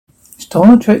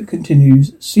Star Trek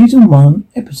continues. Season 1,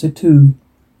 Episode 2.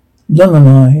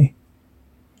 Lullaby.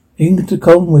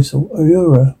 Intercom whistle.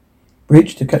 Aurora.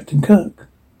 Bridge to Captain Kirk.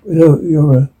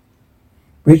 Aurora.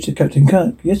 Bridge to Captain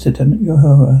Kirk. Yes, Lieutenant.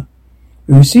 Aurora.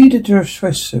 We received a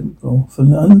distress signal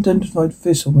from an unidentified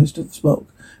vessel, Mr. Spock.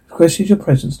 Requested your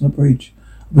presence on the bridge.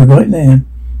 I'll be right there.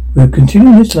 We'll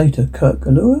continue this later. Kirk.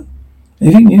 Aurora?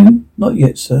 Anything new? Not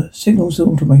yet, sir. Signals are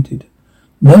automated.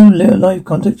 No live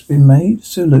contact's been made.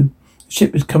 Sulu. The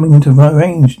ship is coming into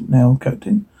range now,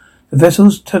 Captain. The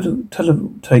vessel's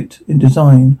teleportate in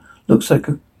design looks like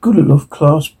a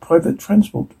Gulilov-class private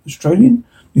transport. Australian?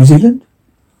 New Zealand?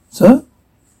 Sir?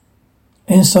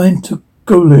 Ensign to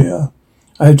Golia.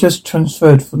 I have just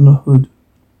transferred from the hood.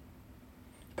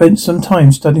 Spent some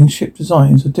time studying ship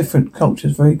designs of different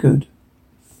cultures. Very good.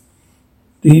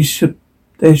 There should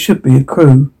be a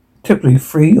crew. Typically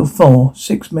 3 or 4,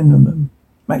 6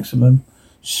 maximum.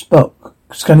 Spock.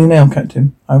 Scanning now,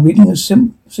 Captain. I'm reading a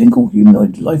single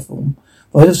humanoid life form.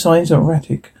 Vital signs are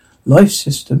erratic.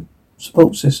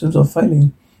 Support systems are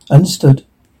failing. Understood.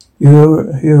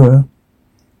 Hura.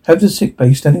 Have the sick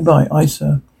bay standing by. Aye,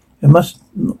 sir.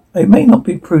 It may not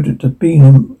be prudent to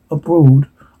beam abroad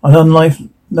on no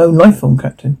life form,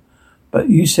 Captain. But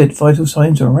you said vital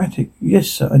signs are erratic. Yes,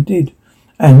 sir, I did.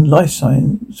 And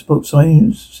support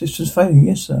signs systems failing.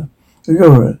 Yes, sir.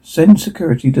 Aurora, send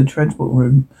security to the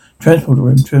transporter.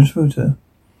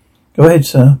 Go ahead,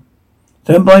 sir.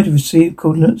 Stand by to receive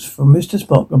coordinates from Mr.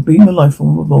 Spock and beam the life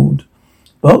form aboard.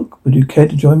 Spock, would you care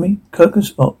to join me? Kirk and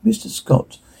Spock, Mr.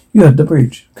 Scott, you had the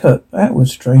bridge. Kirk, that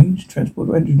was strange.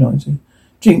 Transporter energizing.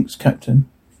 Jinx, Captain.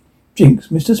 Jinx,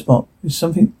 Mr. Spock is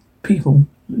something people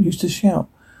used to shout.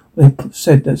 They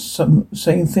said that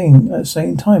same thing at the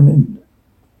same time.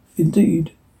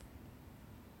 Indeed.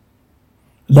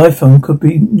 The life form could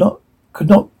not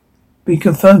be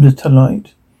confirmed as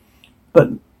Telite, but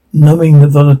knowing the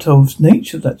volatile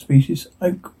nature of that species,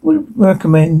 I would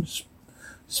recommend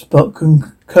Kirk and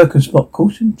Spock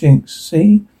caution. Jinx,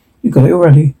 see? You got it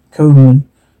already. Coleman,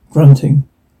 grunting.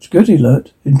 Security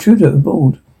alert. Intruder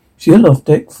aboard. Shield off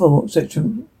deck 4,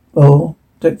 section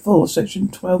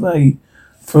 12A.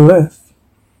 For F.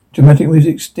 Dramatic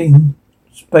music sting.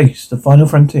 Space, the final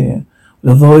frontier.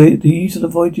 These are the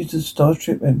voyages of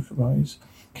Starship Enterprise.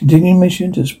 Continuing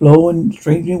mission to explore and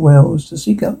strange new worlds, to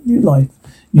seek out new life,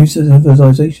 new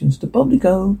civilizations, to boldly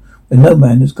go where no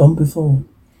man has gone before.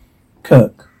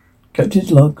 Kirk.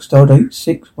 Captain's log, stardate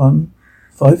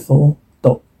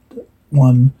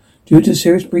 6154.1. Due to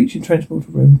serious breach in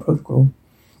transporter room protocol,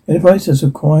 Enterprise has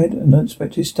acquired an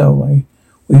unexpected stowaway.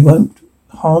 We won't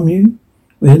harm you.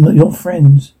 We're not your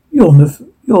friends. You're on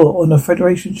a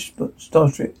Federation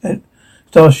Starship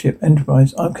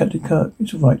Enterprise. I'm Captain Kirk.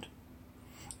 It's all right.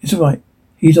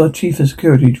 He's our chief of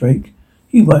security, Drake.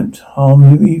 He won't harm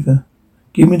you either.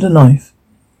 Give me the knife.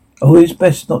 It's always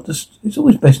best not to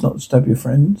stab your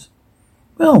friends.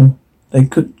 Well,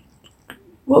 that could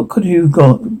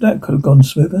have gone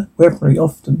smoother. Weaponry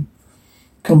often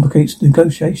complicates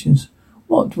negotiations.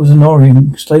 What was an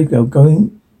Orion slave girl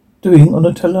doing on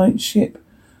a Telite ship?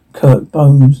 Kirk,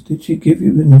 Bones, did she give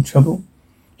you any trouble?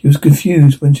 She was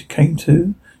confused when she came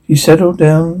to. She settled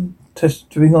down,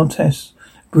 doing our tests.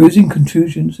 Bruising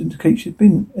contusions indicate she'd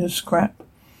been in a scrap.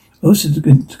 Also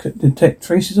detect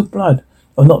traces of blood,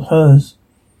 or not hers.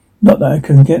 Not that I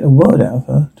can get a word out of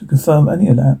her to confirm any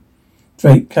of that.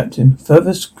 Drake, Captain,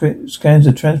 further scans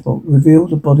of transport reveal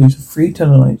the bodies of 3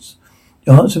 Tellites.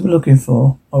 The answer we're looking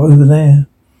for are over there.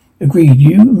 Agreed,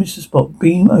 you and Mr. Spock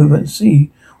beam over and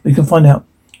see what we can find out.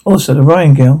 Also, the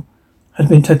Ryan girl had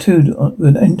been tattooed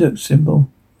with an index symbol.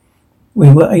 We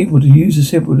were able to use the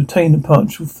symbol to obtain a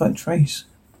partial fat trace.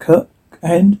 Kirk,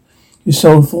 and you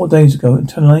sold 4 days ago a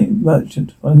Tellite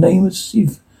merchant by the name of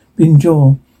Siv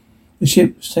Binjor. The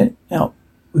ship set out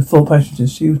with 4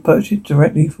 passengers. She was purchased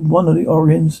directly from one of the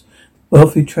Orion's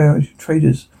wealthy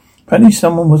traders. Apparently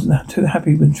someone wasn't too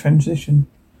happy with transition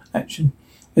action.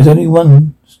 There's only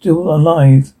one still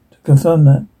alive to confirm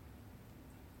that.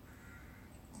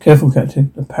 Careful,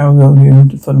 Captain. The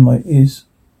Paragonian phenomenon is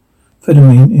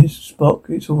Spock.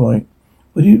 It's all right.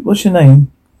 What's your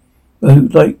name? I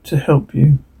would like to help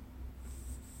you.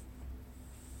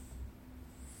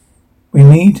 We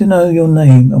need to know your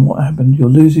name and what happened. You're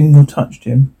losing your touch,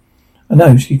 Jim. I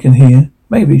know she can hear.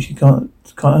 Maybe she can't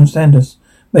understand us.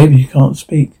 Maybe she can't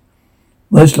speak.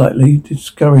 Most likely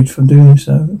discouraged from doing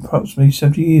so. Approximately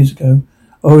 70 years ago,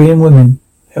 Orion women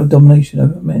held domination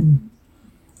over men.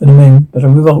 But a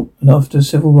revolt, and after the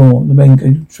Civil War, the men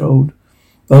controlled.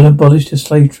 Though they abolished the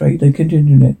slave trade, they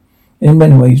continued it. In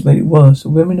many ways, made it worse. The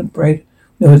women had bred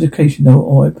no education,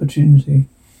 no opportunity.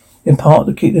 in part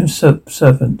to keep them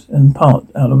servant, and part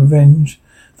out of revenge.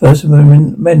 First, the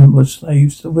men were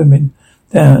slaves to the women,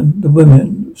 then the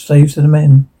women slaves to the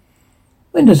men.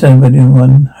 Why does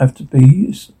anyone have to be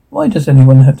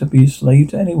a slave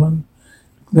to anyone?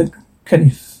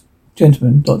 Kenneth,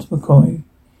 gentlemen, Dr. McCoy,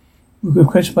 we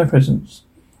request my presence.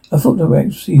 I thought the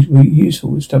expertise would be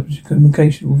useful to establish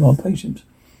communication with our patient.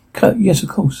 Yes, of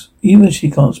course. Even if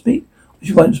she can't speak, or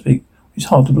she won't speak. It's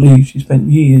hard to believe she spent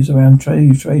years around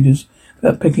traders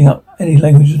without picking up any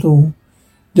language at all.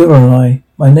 Lorelei.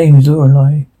 My name is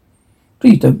Lorelei.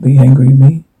 Please don't be angry with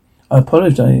me. I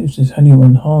apologize if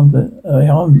anyone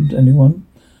harmed anyone.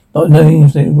 Not knowing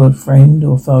if they were a friend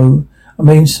or foe. I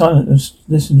remained silent and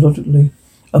listened logically.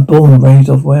 I'm born and raised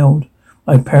off Weld.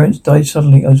 My parents died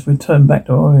suddenly. I was returned back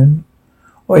to Orion,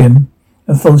 and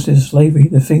forced into slavery.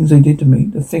 The things they did to me,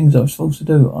 the things I was forced to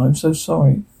do. I'm so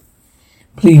sorry.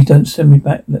 Please don't send me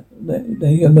back.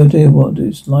 They have no idea what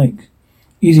it's like.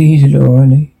 Easy,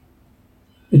 Lorelei.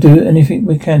 We do anything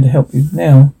we can to help you.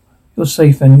 Now, you're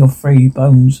safe and you're free,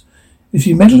 Bones. If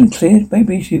you mentally cleared,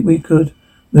 maybe we could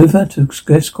move her to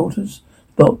guest quarters.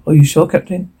 Spock, are you sure,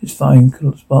 Captain? It's fine,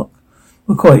 Spock.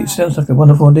 McCoy, it sounds like a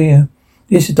wonderful idea.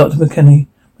 This is Dr. McKenny.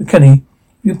 McKenny,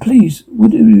 if you please,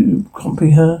 would you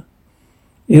copy her?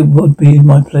 It would be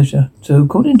my pleasure. So,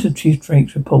 according to Chief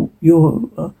Drake's report,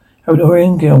 you have an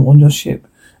Orion girl on your ship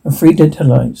and 3 dead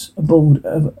Tellites aboard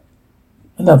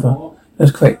another.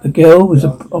 That's correct. The girl was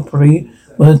operating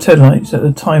on the Tellites at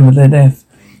the time of their death.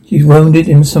 She was wounded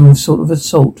in some sort of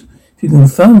assault. If you can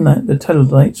confirm that, the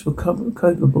Tellites were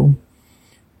culpable.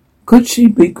 Could she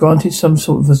be granted some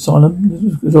sort of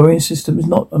asylum? The Orion system is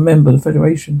not a member of the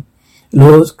Federation. The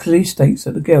law clearly states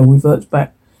that the girl reverts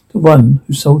back to one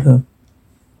who sold her.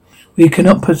 We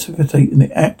cannot precipitate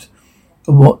an act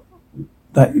of what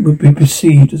that would be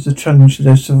perceived as a challenge to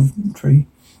their sovereignty.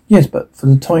 Yes, but for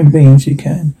the time being she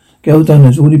can. Girl Dunn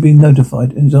has already been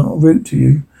notified and is en route to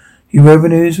you. He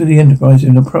revenues with the Enterprise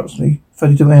in approximately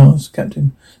 32 hours,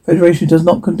 Captain. Federation does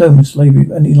not condone slavery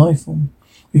of any life form.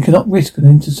 We cannot risk an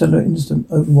interstellar incident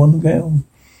over one girl.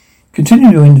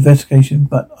 Continue your investigation,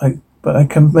 but I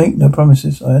can make no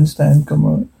promises. I understand,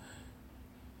 Commodore.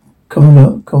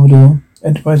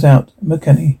 Enterprise out.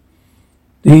 McKenny.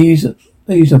 These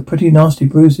are pretty nasty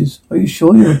bruises. Are you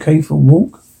sure you're okay for a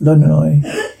walk? Lon and I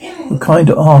were kind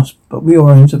to ask, but we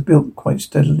Orions are built quite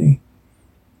steadily.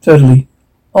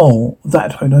 Oh,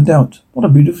 that I no doubt. What a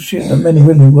beautiful ship that men and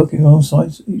women working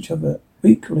alongside each other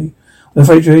equally. The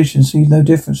Federation sees no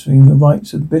difference between the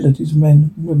rights and abilities of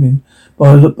men and women.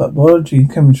 But biology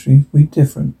and chemistry, we're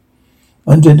different.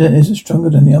 One gender isn't stronger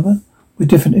than the other. We're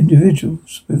different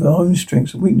individuals with our own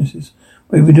strengths and weaknesses,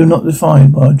 but we do not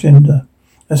define by our gender.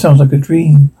 That sounds like a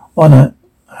dream. One I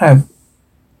have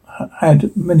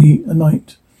had many a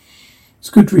night. It's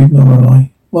a good dream, Lorelei.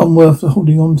 One worth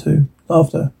holding on to.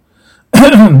 Laughter.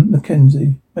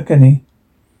 McKenny.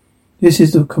 This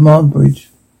is the command bridge.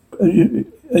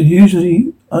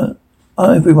 Usually,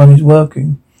 everyone is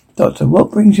working. Doctor,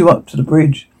 what brings you up to the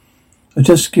bridge? I'm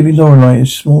just giving Lorelei a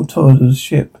small tour of the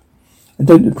ship. I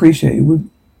don't appreciate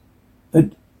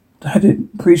it. Had it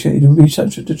appreciated, it would be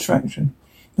such a distraction.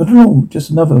 Not at all. Just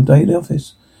another day at the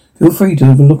office. Feel free to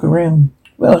have a look around.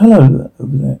 Well, hello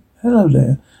over there. Hello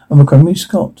there. I'm Montgomery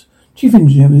Scott, Chief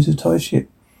Engineer of this entire ship.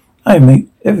 I make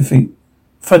everything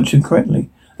function correctly.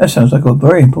 That sounds like a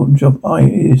very important job.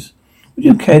 It is. Would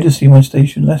you care to see my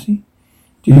station, lassie?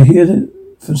 Did you hear that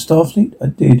from Starfleet? I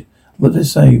did. What they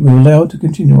say, we're allowed to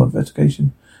continue our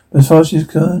investigation. But as far as she's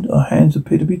concerned, our hands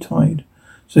appear to be tied.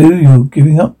 So you're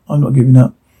giving up? I'm not giving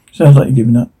up. Sounds like you're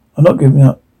giving up. I'm not giving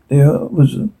up. There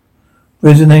was a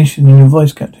resignation in your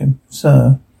voice, Captain.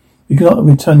 Sir, we cannot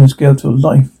return this girl to a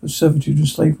life of servitude and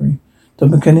slavery.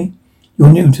 Dr. McKenny, you're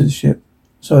new to the ship,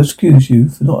 so I excuse you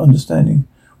for not understanding.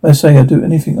 When I say I do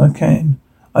anything I can,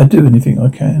 I do anything I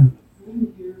can.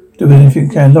 Do anything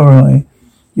I can, Lorelei.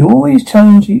 You always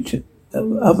challenge each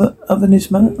other in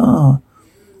this manner?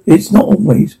 It's not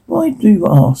always. Why do you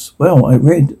ask? Well, I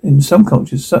read in some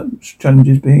cultures such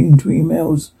challenges being between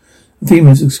males and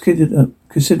females is considered a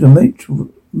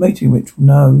mating ritual.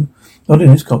 No, not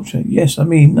in this culture. Yes, I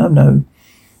mean no.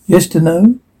 Yes to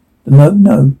no? The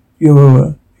no.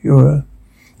 You're a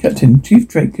Captain. Chief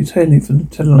Drake is hailing from the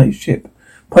Tellurite ship.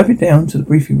 Pipe it down to the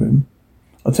briefing room.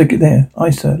 I'll take it there.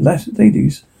 Aye, sir.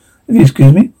 Ladies. If you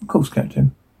excuse me. Of course,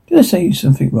 Captain. Did I say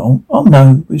something wrong? Oh,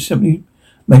 no. We're simply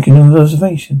making an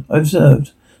observation. I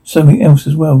observed something else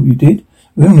as well. You did?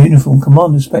 Women in uniform command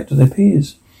and respect their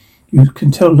peers. You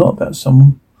can tell a lot about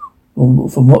someone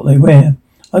from what they wear.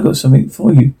 I got something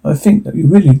for you. I think that you're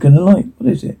really going to like. What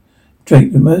is it?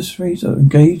 Drake, the mercenaries are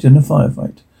engaged in a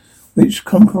firefight. which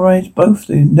comprise both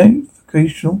the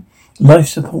navigational and life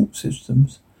support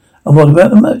systems. And what about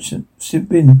the merchant, Siv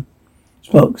Bin?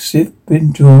 Spock, Siv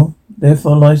Bin Jaw,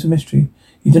 therefore lies the mystery.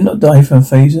 He did not die from a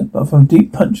phaser, but from a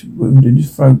deep punch wound in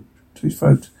his throat,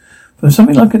 From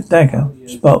something like a dagger.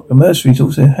 Spock, the mercenaries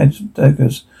also had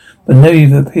daggers, but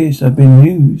neither appears to have been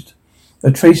used. There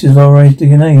are traces of RA's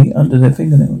DNA under their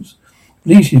fingernails. At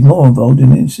least she's more involved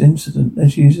in this incident than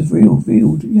she is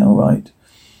revealed. Yeah, all right.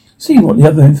 See what the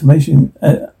other information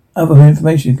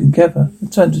can gather.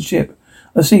 Return to ship.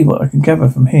 I'll see what I can gather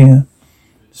from here.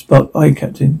 Spock, aye,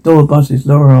 Captain. Door buzzes.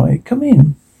 Lorelei, come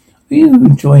in. Are you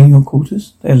enjoying your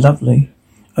quarters? They're lovely.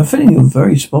 I'm feeling you're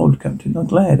very spoiled, Captain. I'm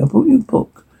glad. I brought you a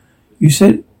book. You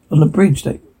said on the bridge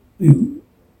that you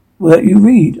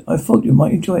read. I thought you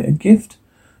might enjoy it. A gift?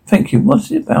 Thank you.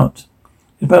 What's it about?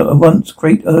 It's about a once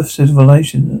great Earth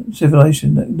civilization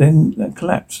that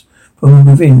collapsed from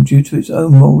within due to its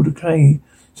own moral decay.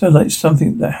 Sounds like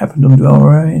something that happened on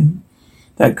Orion.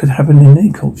 That could happen in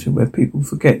any culture where people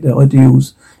forget their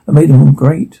ideals and made them all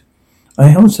great.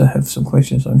 I also have some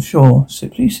questions, I'm sure.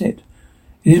 Please sit.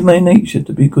 It is my nature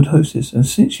to be a good hostess, and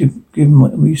since you've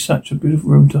given me such a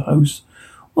beautiful room to host,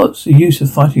 what's the use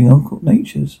of fighting uncle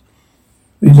natures?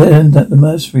 We learned that the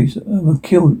mercenaries were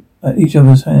killed at each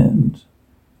other's hands.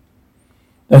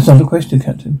 That's not a question,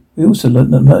 Captain. We also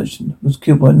learned that the merchant was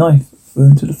killed by a knife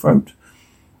wound to the throat.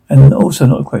 And also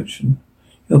not a question.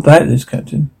 You're bad at this,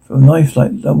 Captain. For a knife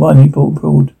like the one you brought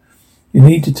abroad, you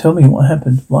need to tell me what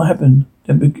happened. What happened?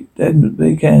 Then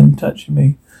began touching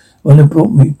me. When it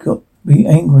brought me, got me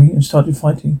angry and started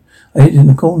fighting. I hid in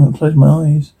the corner and closed my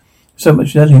eyes. So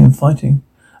much yelling and fighting.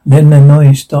 And then the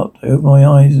noise stopped. I opened my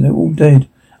eyes and they were all dead.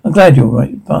 I'm glad you're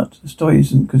right, but the story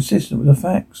isn't consistent with the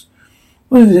facts.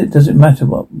 What is it? Does it matter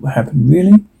what happened,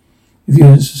 really? If you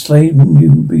were a slave, wouldn't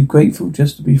you be grateful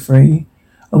just to be free?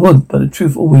 I would, but the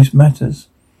truth always matters.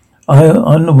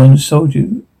 I'm the one who sold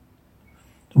you.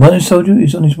 The one who sold you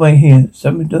is on his way here.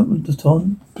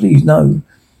 Samuel, please, no.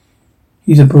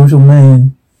 He's a brutal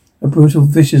man. A brutal,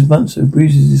 vicious monster who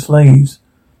bruises his slaves.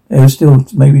 There is still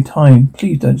maybe time.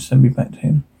 Please don't send me back to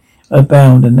him. I was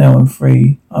bound and now I'm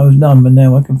free. I was numb and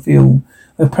now I can feel.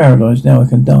 I was paralyzed, now I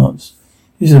can dance.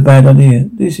 This is a bad idea.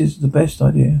 This is the best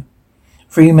idea.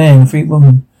 Free man, free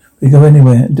woman. We go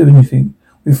anywhere and do anything.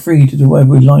 We're free to do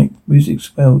whatever we like. Music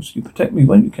spells. You protect me,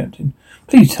 won't you, Captain?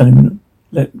 Please tell him.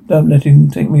 Don't let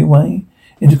him take me away.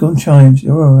 Intercom chimes.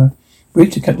 Aurora.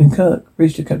 Bridge to Captain Kirk.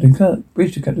 Bridge to Captain Kirk.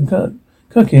 Bridge to Captain Kirk.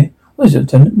 Kirk here. What is it,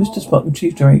 Lieutenant? Mr. Spock and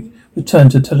Chief Drake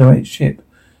returned to Tellerate's ship.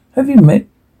 Have them meet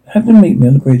me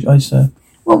on the bridge, aye, sir.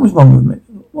 What was wrong with me?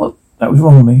 That was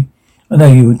wrong with me. I know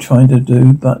you were trying to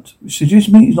do, but seduce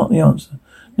me is not the answer.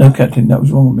 No, Captain, that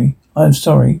was wrong with me. I am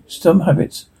sorry. Some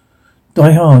habits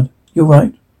die hard. You're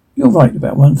right. You're right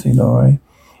about one thing, Laurie.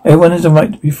 Everyone has a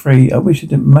right to be free. I wish it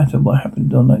didn't matter what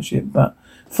happened on that ship, but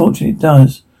fortunately it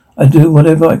does. I do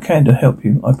whatever I can to help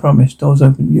you. I promise. Doors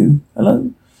open. You.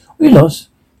 Hello? We lost.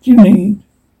 Do you need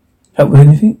help with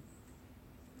anything?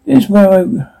 This is where I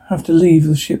have to leave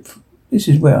your ship. This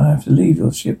is where I have to leave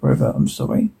your ship forever. I'm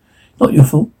sorry. Not your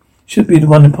fault. Should be the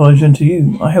one apologizing to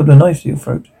you. I held a knife to your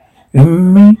throat. You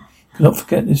remember me? Cannot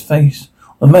forget this face.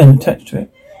 The man attached to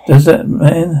it. Does that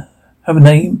man have a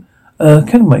name?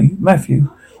 Kenway. Matthew.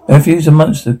 Matthew's a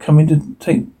monster coming to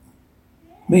take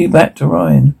me back to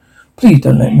Ryan. Please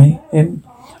don't let him.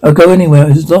 I'll go anywhere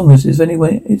as long as it's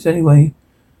anyway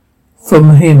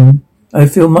from him. I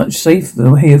feel much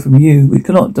safer here from you. We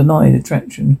cannot deny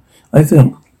attraction.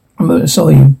 I'm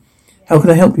sorry. How can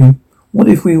I help you? What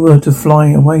if we were to fly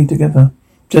away together?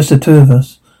 Just the two of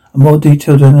us. A more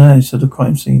detailed analysis of the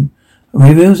crime scene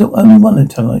reveals that only one of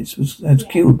the Tellites was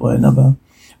killed by another.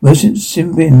 Merchant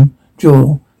Siv Bin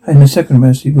Jaw and the second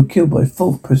mercy were killed by a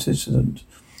fourth participant.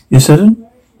 You're certain?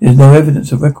 There's no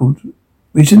evidence of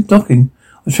recent docking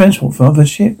or transport for other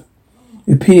ship.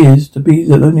 It appears to be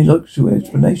the only logical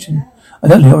explanation. I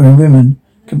know the Orion women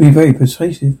can be very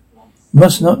persuasive. We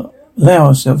must not allow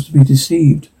ourselves to be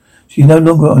deceived. She's no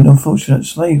longer an unfortunate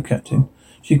slave, Captain.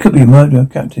 She could be a murderer,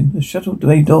 Captain. The shuttle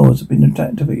bay doors have been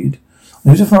activated.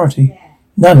 On whose authority?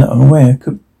 None that I'm aware.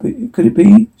 Could it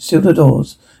be? Seal the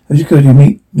doors. Have you could you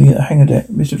meet me at the hangar deck?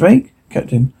 Mr. Drake?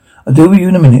 Captain. I'll deal with you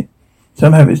in a minute.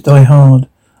 Some habits die hard.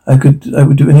 I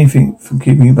would do anything from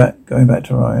going back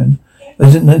to Ryan. It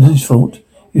isn't his fault.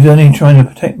 He was only trying to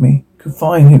protect me.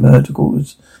 Confine him at her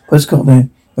quarters. Post got there,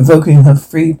 revoking her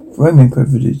free roaming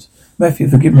privileges. Matthew,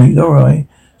 forgive me. Alright.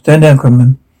 Stand down,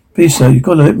 Crumman. Please, sir, you've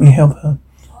got to let me help her.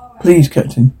 Please,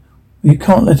 Captain. You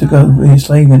can't let her go be a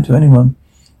slave to anyone.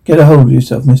 Get a hold of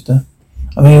yourself, mister.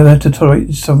 I may have to tolerate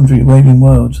this sovereignty waving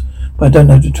words, but I don't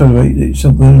have to tolerate it. It's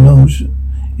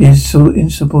His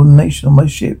insubordination on my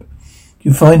ship.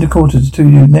 You find a quarters to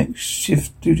your next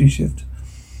duty shift.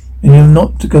 And you're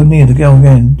not to go near the girl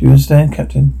again. Do you understand,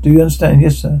 Captain? Do you understand?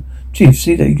 Yes, sir. Chief,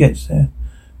 see that he gets there.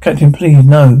 Captain, please,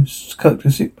 no. Kirk to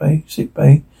sick bay.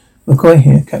 McCoy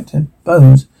here, Captain.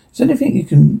 Bones, is there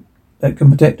anything that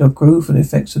can protect our crew from the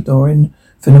effects of Dorian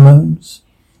pheromones?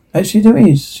 Actually, there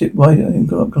is. Ship-wide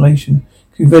inoculation.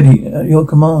 Be ready at your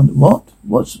command. What?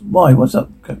 Why? What's up,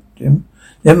 Captain?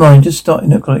 Never mind, just start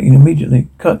inoculating immediately.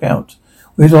 Kirk out.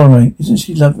 Where's Alright? Isn't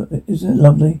it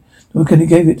lovely? Look, he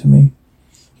gave it to me.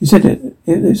 He said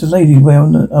it's a lady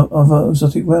wearing of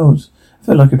exotic wells. I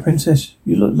felt like a princess.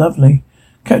 You look lovely.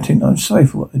 Captain, I'm sorry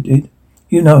for what I did.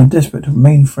 You know I'm desperate to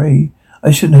remain free. I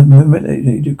shouldn't have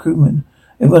manipulated the crewmen.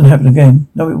 It won't happen again.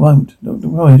 No, it won't. Dr.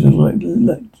 Royce will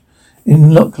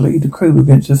inoculate the crew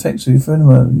against the effects of your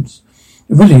pheromones.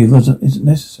 It really isn't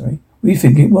necessary. We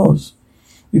think it was.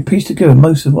 We pieced together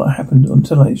most of what happened on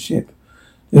tonight's ship.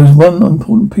 There was one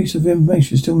important piece of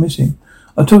information still missing.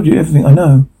 I told you everything I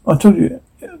know. I told you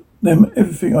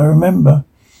everything I remember.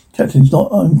 Captain, it's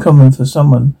not uncommon for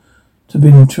someone who's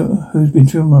been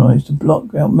traumatized to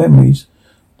block out memories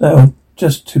that are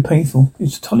just too painful.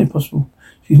 It's totally possible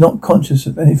she's not conscious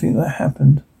of anything that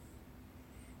happened.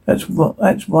 That's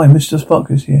why Mr.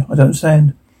 Spock is here. I don't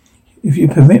understand. If you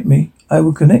permit me, I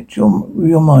will connect with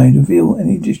your mind, reveal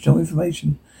any additional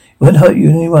information. It won't hurt you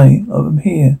in any way. I'm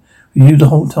here with you the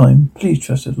whole time. Please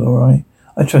trust us, Lorelei.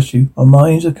 I trust you. Our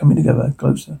minds are coming together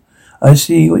closer. I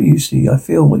see what you see. I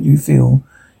feel what you feel.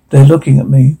 They're looking at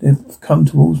me. They've come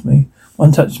towards me.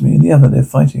 One touched me and the other they're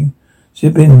fighting.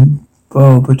 Sibin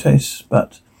protests,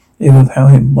 but they overpower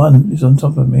him. One is on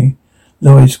top of me.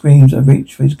 Lorelei screams. I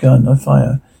reach for his gun. I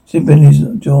fire. Sibin, his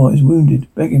jaw is wounded,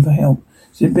 begging for help.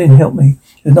 Sibin, help me.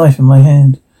 There's a knife in my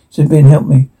hand. Sibin, help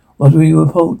me. What will you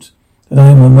report? That I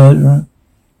am a murderer?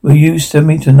 Will you send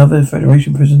me to another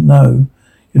Federation prison? No.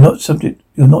 You're not subject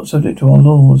to our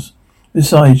laws.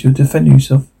 Besides, you'll defend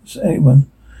yourself as anyone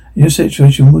in your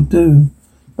situation would do.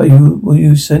 But will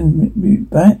you send me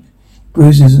back?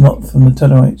 Bruises are not from the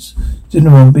Tellarites.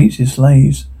 Zimmerman beats his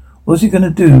slaves. What's he going to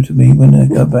do to me when I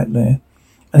go back there?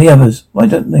 And the others, why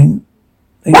don't they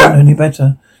don't know any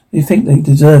better? They think they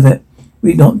deserve it.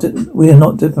 We are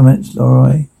not diplomats,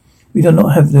 Lorelei. We do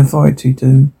not have the authority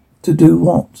to do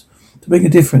what? To make a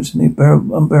difference in the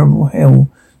unbearable hell,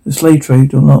 the slave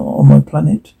trade on my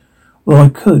planet? Well, I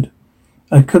could.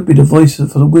 I could be the voice for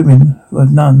the women who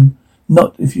have none.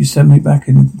 Not if you send me back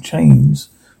in chains.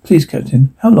 Please,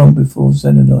 Captain, how long before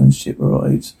Xenodon's ship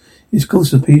arrives? His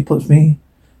course of peace puts him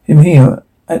here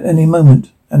at any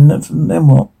moment. And then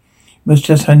what? You must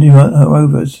just hand her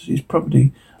over as his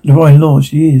property. Under Ryan law,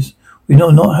 she is. We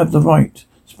do not have the right.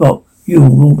 Spock, you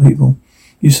of all people.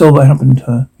 You saw what happened to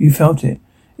her. You felt it.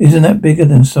 Isn't that bigger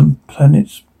than some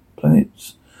planets?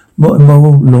 More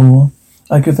immoral law?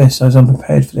 I confess I was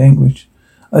unprepared for the anguish.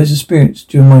 I was experienced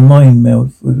during my mind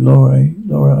meld with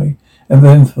Lorelei, and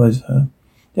emphasize her.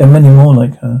 There are many more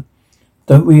like her.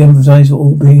 Don't we emphasize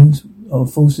all beings are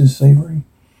forces of slavery?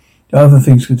 There are other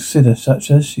things to consider, such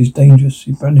as she's dangerous.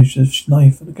 She brandished a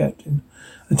knife at the captain.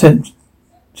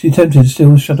 She attempted to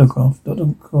steal the shuttlecraft. Dr.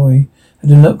 McCoy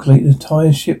had inoculated the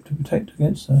entire ship to protect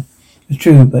against her. It's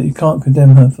true, but you can't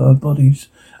condemn her for her body's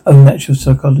own natural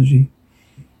psychology.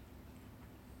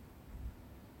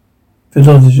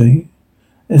 Philosophy.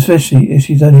 Especially if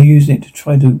she's only using it to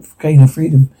try to gain her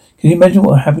freedom. Can you imagine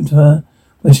what happened to her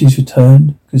when she's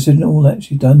returned? Considering all that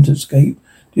she's done to escape.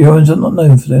 The Orions are not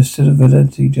known for their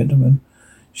civility, gentlemen.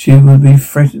 She would be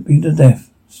threatened to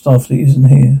death. Starfleet isn't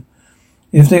here.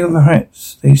 If they were,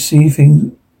 perhaps they see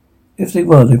things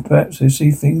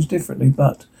differently,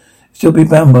 but still be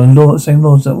bound by the same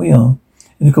laws that we are.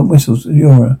 In the whistles,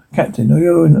 Uhura, Captain,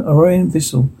 Orion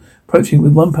Vissel, approaching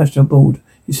with one passenger aboard.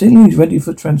 He's saying he's ready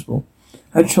for transport.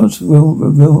 Had chance to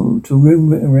room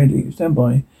ready. Stand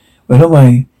by. Right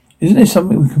away. Isn't there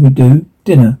something we can do?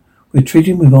 Dinner. We're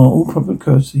treating with our all proper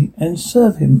courtesy and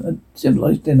serve him a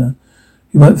civilized dinner.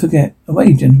 You won't forget.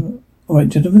 Away, gentlemen. All right,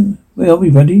 gentlemen. Are we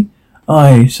ready?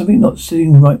 Aye. Something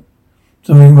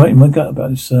right in my gut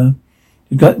about this, sir.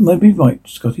 Your gut might be right,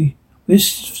 Scotty.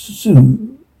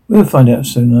 We'll find out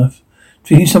soon enough.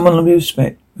 Treating someone we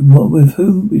respect, with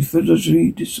whom we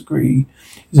philosophically disagree,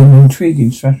 is an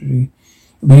intriguing strategy.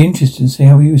 It'll be interesting to see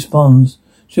how he responds.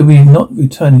 Should we not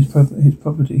return his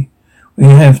property? We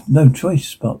have no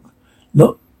choice, Spock.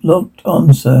 Locked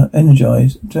on, sir.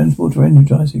 Energized. Transporter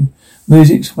energizing.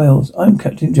 Music swells. I'm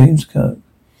Captain James Kirk.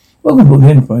 Welcome aboard the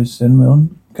Enterprise,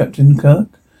 Senron. Captain Kirk.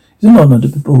 It's an honor to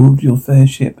be aboard your fair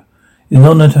ship. It's an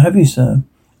honor to have you, sir.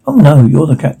 Oh no, you're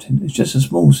the captain. It's just a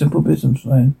small, simple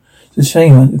businessman. It's a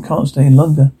shame I can't stay in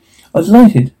longer. I was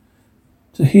delighted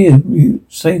to hear you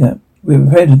say that. We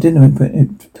prepared a dinner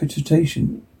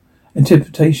interpretation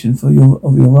of your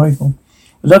arrival.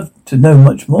 I'd love to know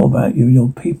much more about you and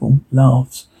your people.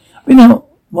 Laughs.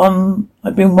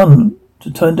 I've been one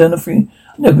to turn down a free.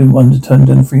 I've never been one to turn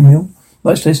down a free meal,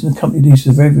 much less in the company of these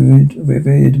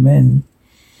revered men.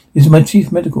 This is my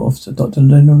chief medical officer, Dr.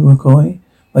 Leonard McCoy,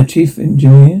 my chief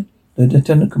engineer, the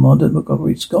Lieutenant Commander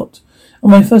Montgomery Scott,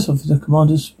 and my first officer,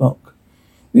 Commander Spock.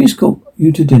 We escort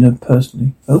you to dinner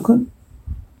personally. Open?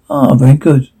 Ah, very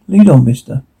good. Lead on,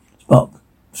 Mr. Spock.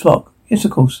 Spock. Yes,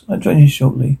 of course. I'll join you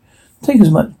shortly. Take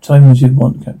as much time as you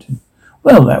want, Captain.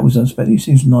 Well, that was unexpected. He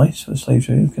seems nice for a slave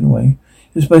trader looking away.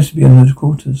 You're supposed to be under the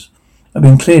quarters. I've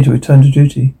been cleared to return to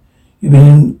duty.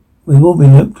 We've all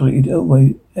been located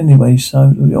anyway,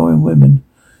 so you're in women.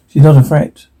 She's not a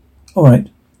threat. All right.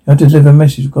 You have to deliver a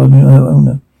message regarding your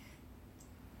owner.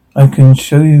 I can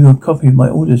show you a copy of my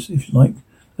orders if you like.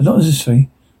 It's not necessary.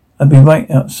 I'll be right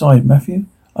outside, Matthew.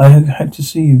 I had to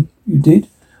see you. You did? I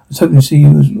was hoping to see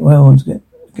you as well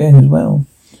again as well.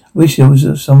 I wish there was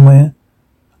somewhere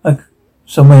I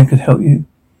could help you.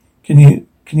 Can you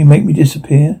make me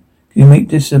disappear? Can you make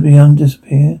Dion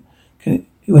disappear?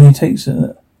 When it takes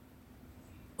of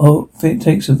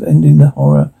ending the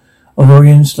horror of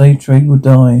Orion slave trade will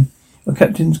die. The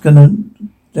captain's gonna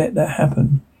let that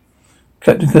happen.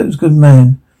 Captain Kirk is a good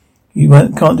man. He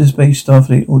can't disobey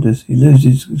Starfleet orders. He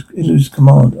loses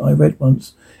command. I read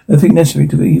once. Everything necessary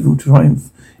to the evil triumph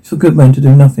is for good men to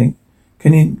do nothing.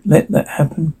 Can you let that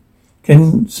happen?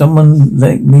 Can someone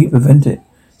like me prevent it?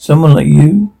 Someone like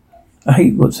you? I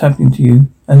hate what's happening to you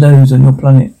and those on your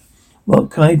planet.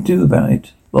 What can I do about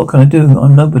it? What can I do?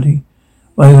 I'm nobody.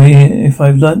 Well, if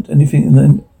I've learnt anything,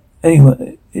 then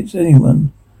it's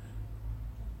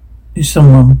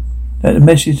someone that the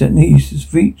message that needs to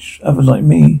reach others like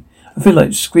me. I feel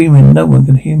like screaming. No one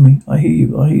can hear me. I hear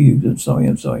you. I'm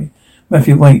sorry.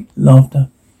 Matthew, wait. Laughter.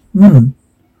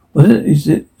 What is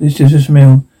it? It's just a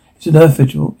meal. It's an earth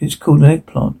vegetable. It's called an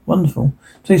eggplant. Wonderful.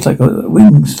 Tastes like a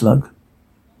winged slug.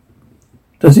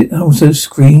 Does it also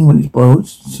scream when it's boiled?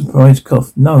 Surprise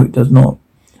cough. No, it does not.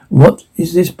 What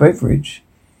is this beverage?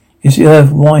 It's the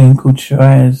earth wine called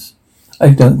Shiraz.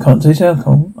 I can't taste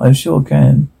alcohol. I sure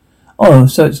can. Oh,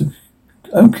 so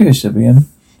I'm curious, Sebian.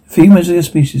 Females of your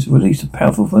species released a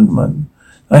powerful pheromone.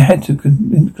 I had to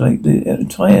manipulate the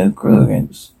entire crew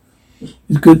against.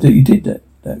 It's good that you did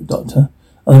that, Doctor.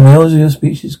 Are the males of your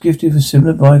species gifted with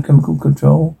similar biochemical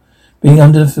control? Being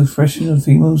under the oppression of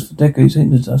females for decades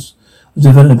hinders us from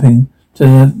developing to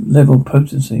the level of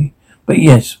potency. But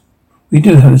yes, we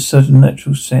do have a certain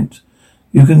natural scent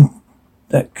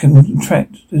that can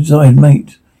attract the desired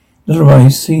mate.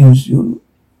 Otherwise, says you're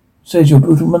a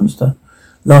brutal monster.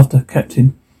 Laughter,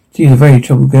 Captain. She's a very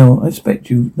troubled girl. I expect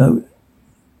you know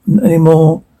any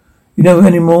more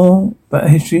about her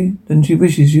history than she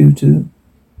wishes you to.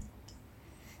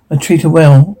 I treat her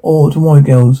well, or to my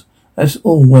girls. That's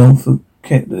all well for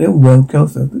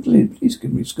Kelfer, but please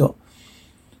give me Scott.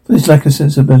 For this lack of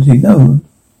sensibility, no.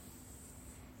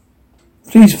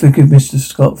 Please forgive Mr.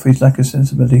 Scott for his lack of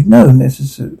sensibility. No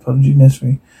apology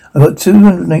necessary. I've got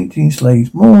 218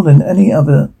 slaves, more than any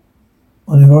other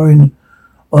on Orion.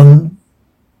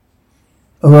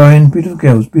 Beautiful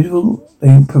girls, beautiful.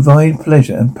 They provide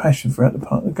pleasure and passion throughout the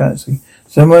part of the galaxy.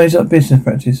 Summarize our business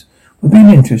practice would be an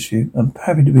interest to you. I'm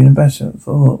happy to be an ambassador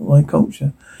for my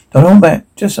culture. Don't hold back.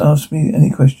 Just ask me any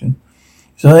question.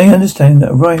 So I understand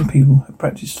that Orion people have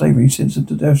practiced slavery since the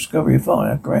discovery of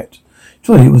fire, correct?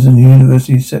 Surely it was a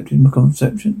universally accepted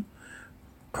conception.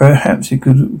 Perhaps it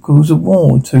could cause a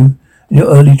war too in your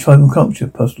early tribal culture,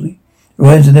 possibly.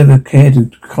 Orions have never cared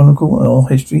to chronicle our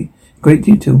history in great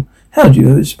detail. How do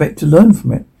you expect to learn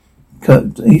from it?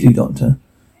 Kirk, easy, Doctor.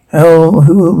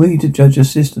 Who are we to judge a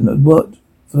system that worked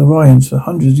for the Orions for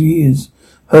hundreds of years?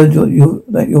 Heard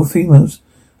that your females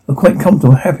are quite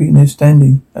comfortable, happy in their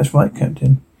standing. That's right,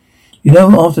 Captain. You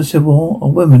know, after the Civil War, our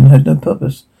women had no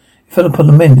purpose. It fell upon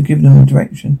the men to give them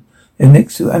direction. They're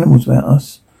next to animals about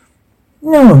us.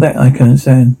 No, that I can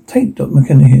understand. Take Dr.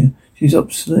 McKenna here. She's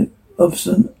obstinate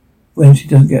when she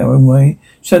doesn't get her own way.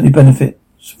 She certainly benefits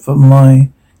from my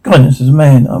guidance as a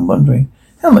man. I'm wondering,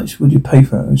 how much would you pay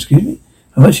for her? Excuse me?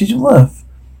 How much she's worth?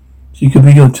 She could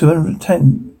be your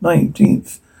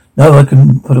 219th. No, I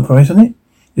couldn't put a price on it.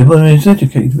 The woman is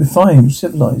educated, refined,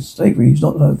 civilized. Slavery is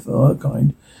not for her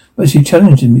kind. But she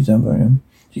challenges me, Zambarian.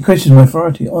 She questions my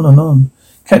authority, on and on.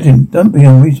 Captain, don't be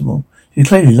unreasonable. She's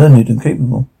clearly learned and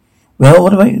capable. Well,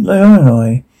 what about Leona and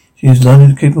I? She is learned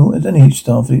and capable as any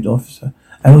Starfleet officer.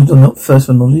 Animals are not thirst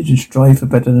for knowledge and strive for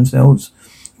better themselves.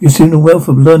 You assume the wealth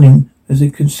of learning as they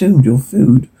consumed your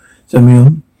food,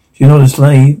 Samuel. She's not a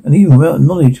slave, and even without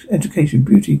knowledge, education,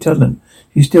 beauty, talent,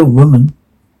 she's still a woman.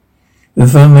 With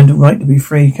a fundamental right to be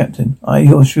free, Captain.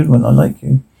 You're a shrewd one, I like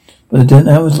you. But the 10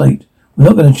 hours late. We're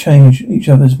not going to change each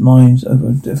other's minds over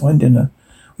a fine dinner.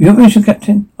 With your permission,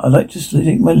 Captain, I'd like to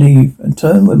take my leave and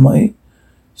turn with my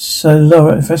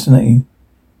Laura. Fascinating.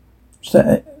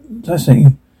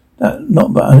 Fascinating. That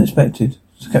not but unexpected.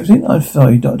 Captain, I'm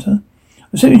sorry, Doctor.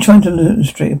 I'm simply trying to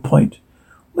illustrate a point.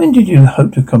 When did you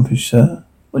hope to accomplish, sir?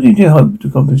 What did you hope to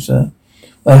accomplish, sir?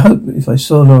 I hope if I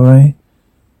saw Laura,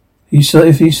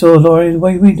 if he saw Laura the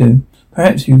way we do,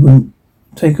 perhaps he wouldn't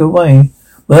take her away.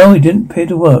 Well, he didn't appear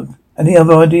to work. Any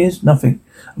other ideas? Nothing.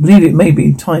 I believe it may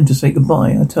be time to say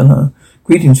goodbye. I tell her,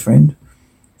 greetings, friend.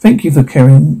 Thank you for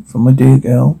caring for my dear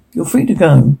girl. You're free to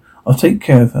go. I'll take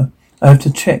care of her. I have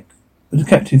to check with the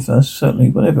captain first, certainly.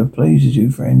 Whatever pleases you,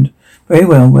 friend. Very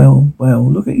well, well.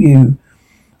 Look at you.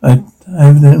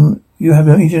 You have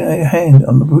no agent at your hand.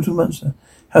 I'm a brutal monster.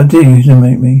 How dare you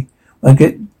humiliate me? I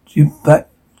get you back.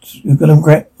 You're going to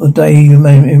regret the day you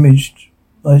made image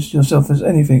yourself as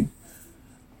anything.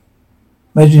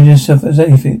 Imagine yourself as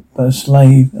anything but a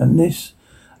slave. And this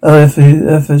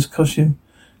Earth's costume,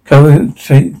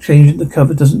 changing the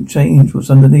cover doesn't change what's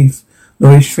underneath.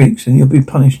 Laurie shrieks and you'll be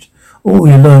punished. All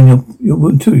you learn, you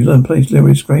learn place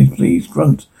Larry's grave. Please,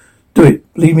 grunt. Do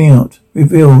it. Bleed me out.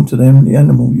 Reveal to them the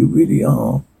animal you really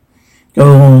are.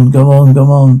 Go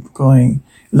on, crying.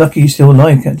 You're lucky you're still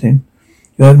alive, Captain.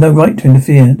 You have no right to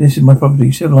interfere. This is my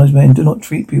property. Civilized men do not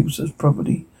treat people as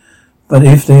property. But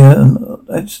if they are,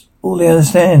 that's all they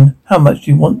understand. How much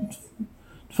do you want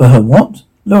for her? What?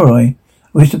 Laura, I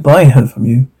wish to buy her from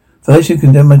you. First you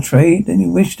condemn my trade, then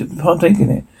you wish to partake in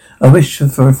it. I wish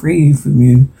for a free from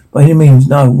you. By any means,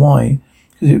 no. Why?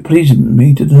 Because it pleases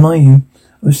me to deny you.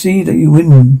 I see that you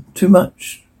win too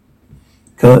much.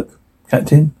 Kirk,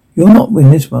 Captain, you'll not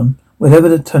win this one. Whatever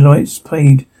the Tellarites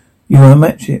paid, you will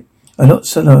match it. I'll not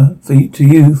sell her to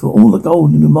you for all the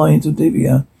gold in the mines of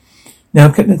Divya.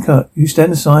 Now, Captain Kirk, you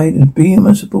stand aside and be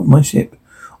merciful of my ship.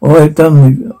 Or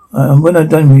when I've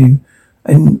done with you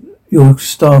and your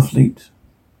star fleet.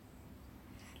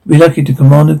 Be lucky to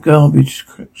command a garbage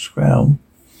scow.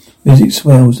 Music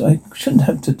swells. I shouldn't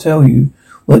have to tell you.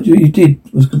 What you did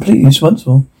was completely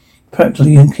responsible.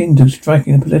 Practically akin to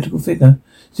striking a political figure.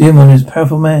 Zeman is a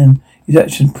powerful man. His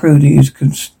action proved he is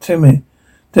condemning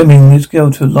this girl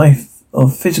to a life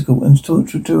of physical and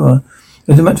torture.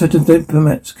 It's a matter of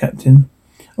diplomats, Captain.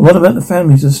 And what about the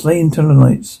families of slain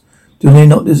Tellarites? Do they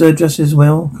not deserve just as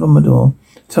well, Commodore?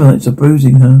 Tellarites are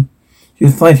bruising her. She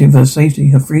is fighting for her safety,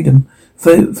 her freedom.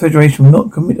 The Federation will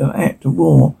not commit an act of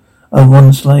war of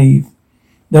one slave.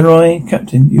 Leroy,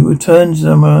 Captain, you return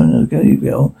Zamaran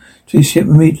Gabriel to his ship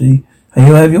immediately, and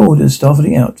you have your orders,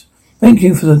 Starfleet out. Thank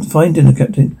you for the fine dinner,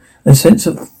 Captain. A sense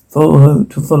of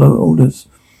follow orders.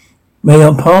 May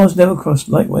our paths never cross.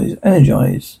 Likewise,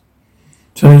 energize.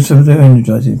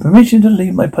 Energizing. Permission to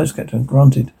leave my post, Captain.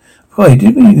 Granted. Why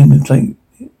did we indicate?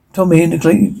 Told me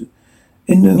indicate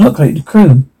the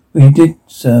crew. We did,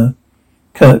 sir.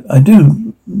 Kirk, I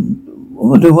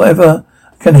will do whatever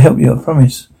I can to help you. I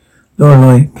promise.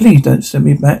 Lorelei, please don't send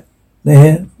me back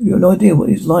there. You have no idea what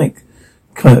it's like.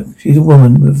 Kirk, she's a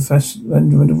woman with a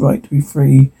fundamental right to be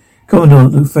free. Commodore,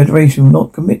 the Federation will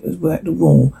not commit an act of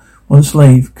war. One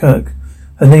slave, Kirk.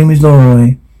 Her name is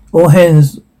Lorelei. All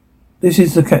hands, this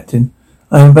is the captain.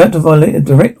 I am about to violate a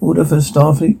direct order for the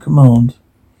Starfleet Command.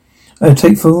 I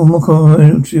take full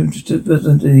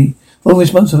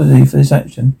responsibility for this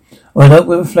action. I would like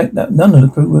to reflect that none of the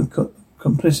crew were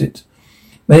complicit.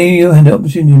 Many of you had the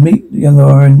opportunity to meet the young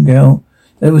Orion girl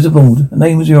that was aboard. Her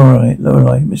name was Lorelei.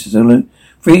 Mrs. Zulu,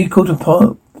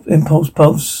 3/4 impulse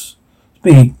pulse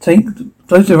speed. Take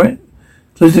close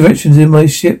directions in my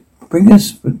ship. Bring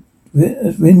us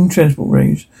within transport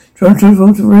range.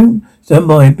 Transport room. Stand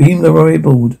by. Beam Lorelei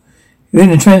aboard. You're in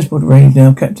the transport range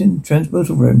now, Captain.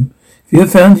 Transporter room. If you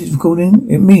have found his recording,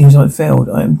 it means I failed.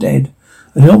 I am dead.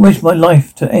 I do not wish my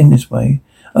life to end this way.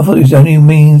 I thought it was the only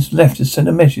means left to send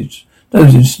a message.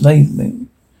 Those who enslaved me.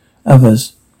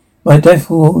 Others. My death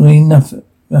will mean nothing.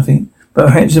 But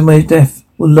perhaps my death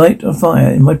will light a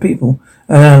fire in my people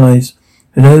and allies.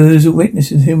 For those who witness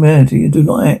humanity and do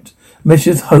not act, a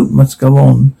message of hope must go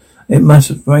on. It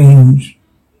must range.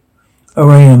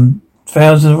 Orion.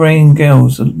 Thousands of Orion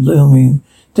girls are longing,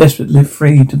 desperate to live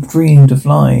free, to dream, to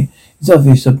fly. It's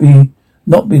obvious I'll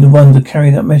not be the one to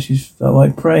carry that message, though I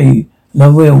pray, and I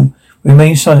will,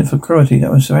 remain silent for cruelty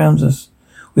that surrounds us.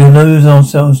 We will lose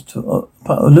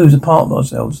a part of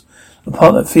ourselves, a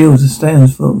part that feels and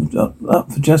stands up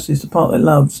for justice, a part that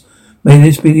loves, May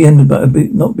this be the end, but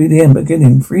not be the end, but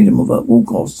getting freedom of at all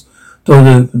costs. Doors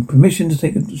open. Permission to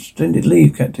take a extended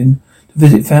leave, Captain, to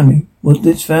visit family. Would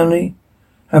this family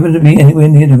happen to be anywhere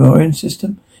near the Orion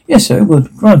system? Yes, sir, it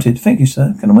would. Granted. Thank you,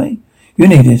 sir. Can I wait? You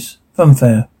need this.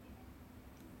 Funfair.